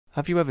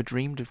Have you ever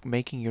dreamed of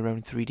making your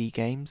own 3D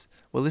games?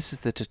 Well, this is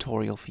the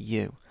tutorial for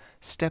you.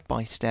 Step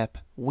by step,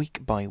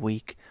 week by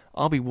week,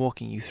 I'll be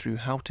walking you through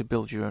how to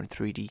build your own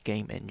 3D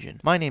game engine.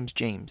 My name's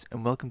James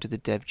and welcome to the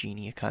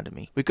LWJGL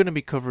Academy. We're going to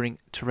be covering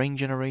terrain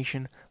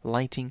generation,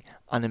 lighting,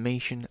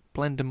 animation,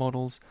 Blender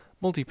models,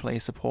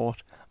 multiplayer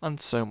support, and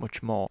so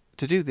much more.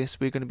 To do this,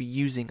 we're going to be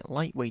using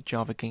lightweight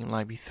Java Game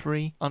Library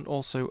 3 and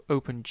also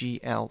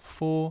OpenGL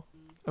 4.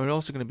 And we're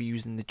also going to be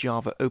using the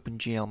Java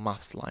OpenGL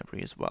Maths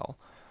library as well.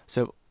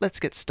 So let's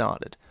get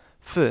started.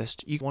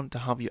 First, you want to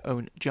have your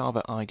own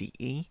Java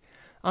IDE.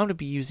 I'm going to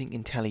be using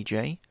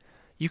IntelliJ.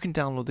 You can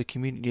download the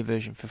community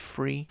version for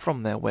free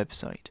from their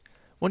website.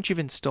 Once you've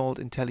installed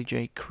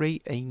IntelliJ,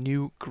 create a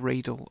new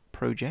Gradle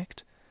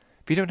project.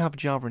 If you don't have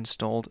Java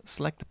installed,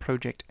 select the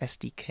project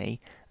SDK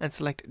and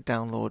select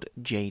Download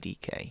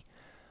JDK.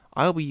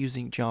 I'll be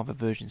using Java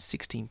version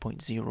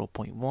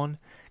 16.0.1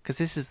 because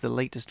this is the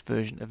latest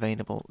version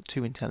available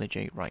to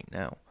IntelliJ right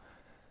now.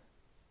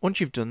 Once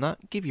you've done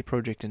that, give your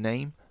project a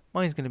name.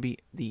 Mine's going to be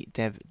the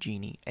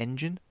LWGL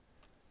engine.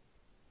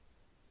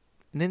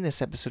 And in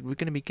this episode, we're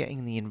going to be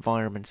getting the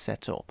environment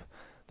set up.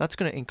 That's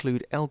going to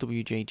include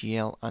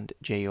LWJGL and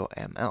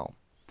OpenGL.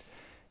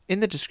 In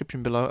the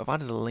description below, I've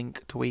added a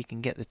link to where you can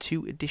get the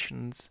two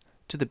additions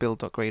to the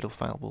build.gradle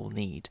file we'll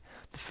need.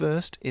 The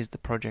first is the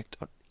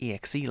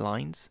project.exe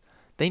lines.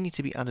 They need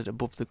to be added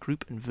above the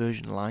group and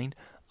version line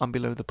and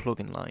below the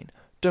plugin line.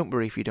 Don't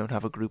worry if you don't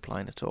have a group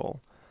line at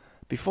all.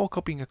 Before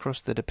copying across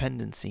the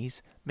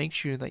dependencies, make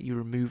sure that you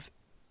remove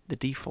the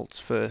defaults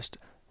first,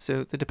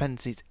 so the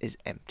dependencies is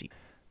empty.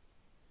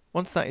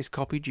 Once that is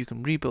copied, you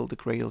can rebuild the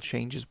Gradle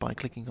changes by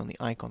clicking on the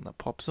icon that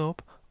pops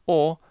up,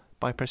 or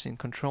by pressing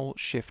Ctrl,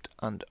 Shift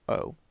and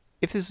O.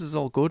 If this is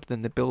all good,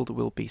 then the build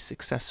will be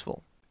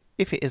successful.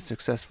 If it is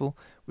successful,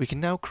 we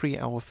can now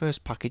create our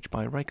first package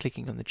by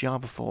right-clicking on the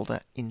Java folder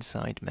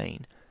inside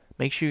main.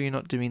 Make sure you're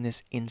not doing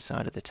this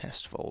inside of the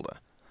test folder.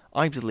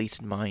 I've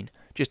deleted mine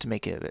just to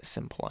make it a bit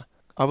simpler.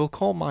 I will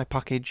call my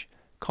package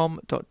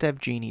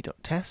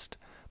com.devgenie.test,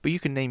 but you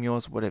can name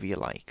yours whatever you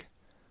like.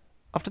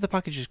 After the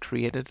package is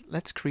created,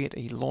 let's create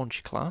a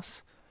launch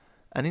class,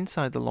 and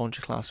inside the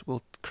launch class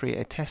we'll create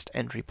a test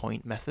entry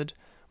point method,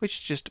 which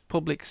is just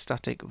public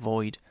static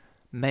void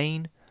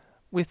main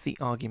with the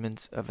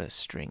arguments of a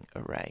string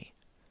array.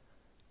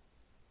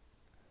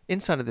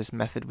 Inside of this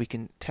method we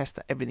can test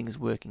that everything is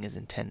working as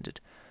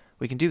intended.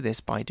 We can do this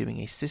by doing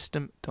a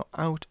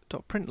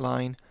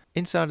system.out.println.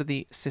 Inside of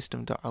the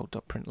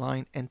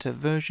system.out.println, enter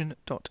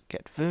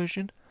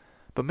version.getVersion,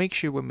 but make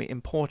sure when we're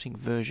importing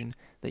version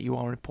that you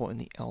are importing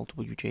the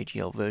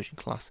LWJGL version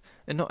class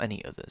and not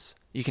any others.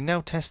 You can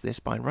now test this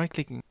by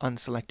right-clicking and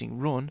selecting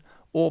Run,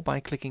 or by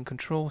clicking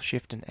Ctrl,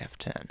 Shift and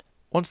F10.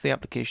 Once the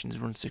application is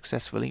run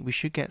successfully, we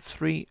should get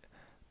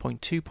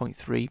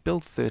 3.2.3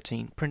 build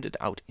 13 printed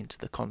out into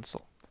the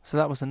console. So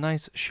that was a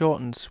nice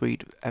short and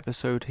sweet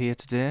episode here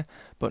today,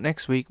 but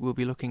next week we'll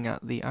be looking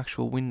at the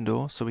actual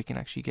window so we can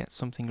actually get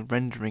something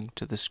rendering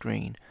to the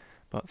screen.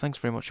 But thanks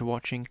very much for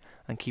watching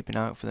and keep an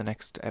eye out for the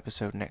next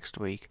episode next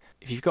week.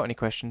 If you've got any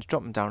questions,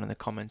 drop them down in the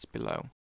comments below.